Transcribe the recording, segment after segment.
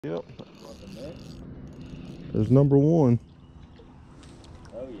Yep. There's number one.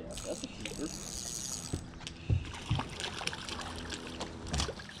 Oh yeah, that's a keeper.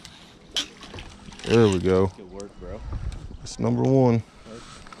 There we go. Good work, bro. It's number one.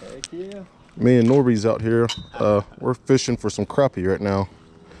 Heck yeah. Me and Norby's out here. We're fishing for some crappie right now.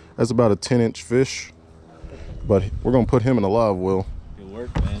 That's about a 10-inch fish, but we're gonna put him in a live well. Good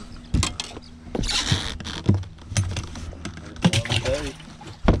work, man.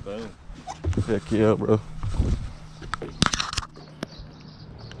 Boom. Heck yeah, bro.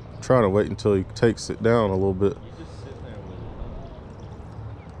 Trying to wait until he takes it down a little bit. He's just sitting there with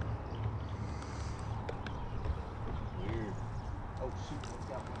it. Weird. Oh shoot, he's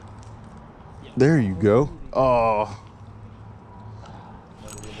got one. Yeah. There you go. Oh,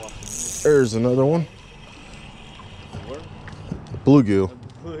 there's another one. Bluegill.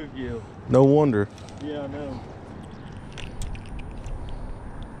 Bluegill. No wonder. Yeah, I know.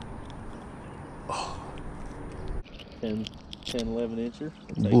 Oh. 10, 11 incher.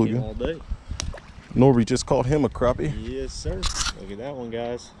 Bluegill. All day. Norby just caught him a crappie. Yes, sir. Look at that one,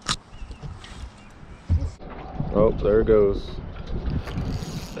 guys. Oh, there it goes.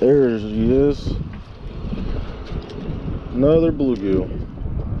 There he is. Another bluegill.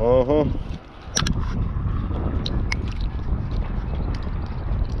 Uh-huh.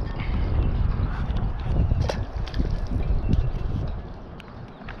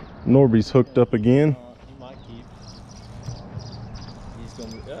 Norby's hooked up again. He might keep. He's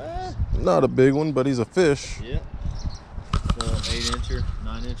gonna. Not a big one, but he's a fish. Yeah. The 8-incher,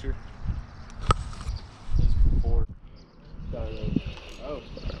 9-incher. Oh.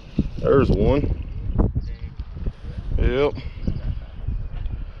 There's one. Yep.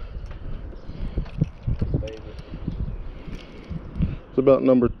 It's about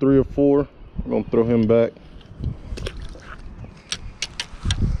number 3 or 4. I'm gonna throw him back.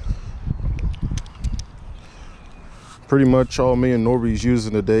 Pretty much all me and Norby's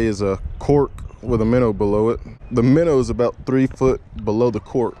using today is a cork with a minnow below it. The minnow is about 3 foot below the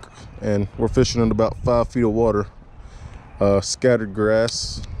cork, and we're fishing in about 5 feet of water. Scattered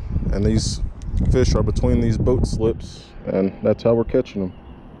grass, and these fish are between these boat slips, and that's how we're catching them.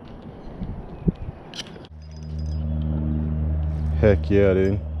 Heck yeah,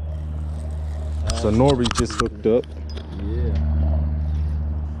 dude. So Norby just hooked up. Yeah.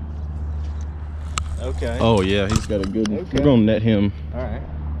 Okay. Oh yeah, he's got a good one. Okay. We're gonna net him. All right.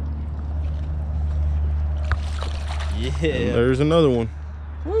 Yeah. And there's another one.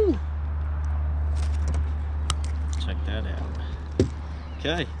 Woo. Check that out.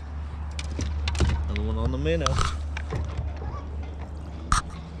 Okay. Another one on the minnow.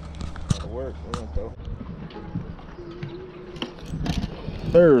 That'll work. We're gonna go.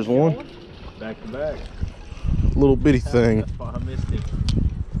 There's one. Back to back. Little bitty thing. That's why I missed it.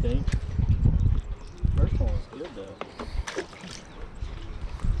 Dang. First one was good though.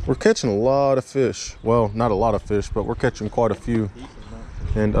 We're catching a lot of fish. Well, not a lot of fish, but we're catching quite a few.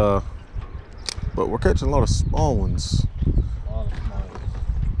 And but we're catching a lot of small ones. A lot of small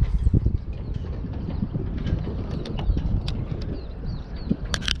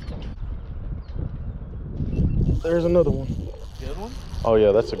ones. There's another one. Good one? Oh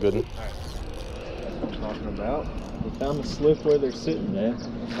yeah, that's a good one. Alright. That's what I'm talking about. We found the slip where they're sitting, man.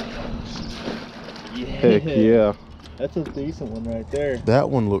 Yeah. Heck yeah. That's a decent one right there. That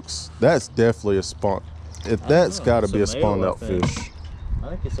one looks, that's definitely a spawn. That's got to be a spawned out fish. I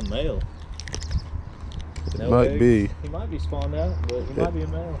think it's a male. It might be. He might be spawned out, but he might be a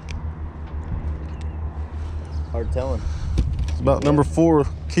male. Hard telling. It's about number 4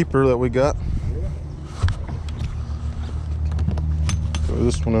 keeper that we got. Throw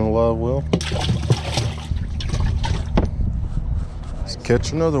this one in a live well. Let's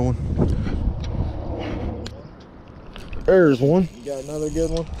catch another one. There's one. You got another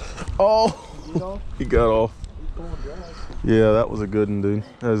good one? Oh, he got off. Yeah, that was a good one, dude.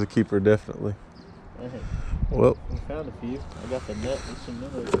 That was a keeper, definitely. Hey, Well, we found a few. I got the net with some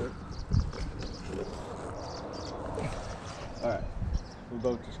minnows there. Alright, we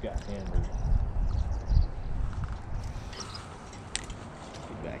both just got hammered.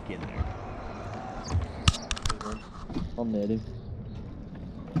 Get back in there. I'll net him.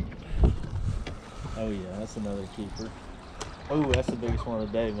 Oh yeah, that's another keeper. Oh, that's the biggest one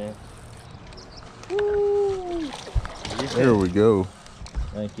of the day, man. Woo! there we go.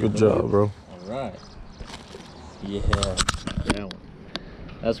 Thank you. Good job, bro. All right. Yeah, that one.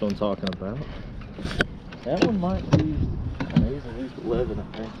 That's what I'm talking about. That one might be, he's at least 11, I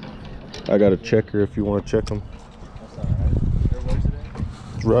think. I got a checker if you want to check them. That's all right. Where's it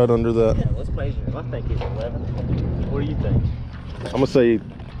at? It's right under that. Yeah, let's measure him. I think he's 11. What do you think? I'm gonna say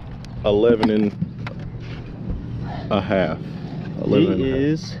 11 and a half. 11 He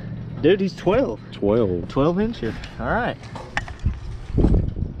is, dude, he's 12. 12. 12-incher. All right.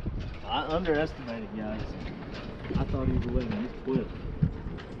 I underestimated, guys. I thought he was 11. He's 12.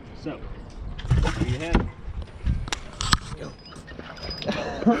 So, there you have it.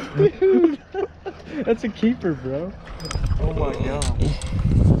 Dude, that's a keeper, bro. Oh my god.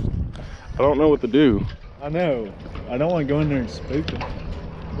 I don't know what to do. I know. I don't want to go in there and spook him,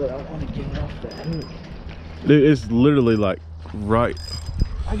 but I want to get it off the hook. Dude, it's literally like right.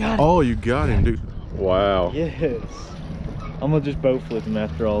 I got it. Oh, you got him, dude. Wow. Yes. I'm gonna just boat flip him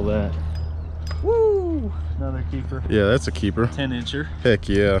after all that. Woo! Another keeper. Yeah, that's a keeper. 10-incher. Heck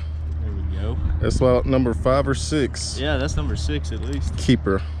yeah. There we go. That's about number 5 or 6. Yeah, that's number 6 at least.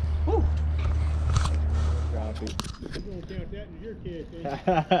 Keeper. Woo!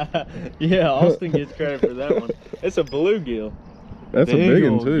 Yeah, Austin gets credit for that one. It's a bluegill. That's a big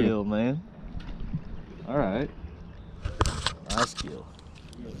one old too. Gill, man. All right. Nice gill.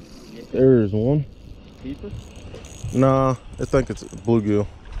 There's one. Keeper? Nah, I think it's a bluegill.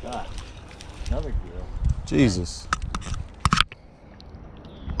 Ah, another gill. Jesus.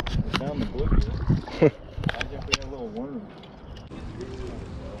 We found the bluegill. I think we had a little worm.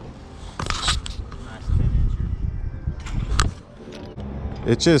 Nice 10-incher.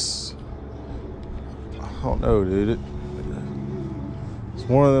 It just, I don't know, dude. It's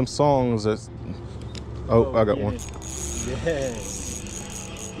one of them songs that's, oh, I got one. Yes.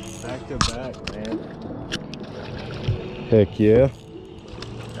 Back to back, man. Heck yeah.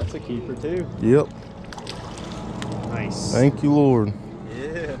 That's a keeper too. Yep. Nice. Thank you, Lord.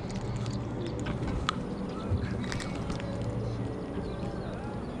 Yeah.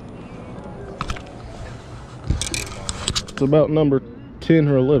 It's about number 10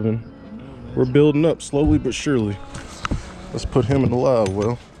 or 11. We're building up slowly but surely. Let's put him in the live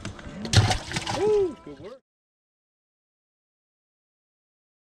well.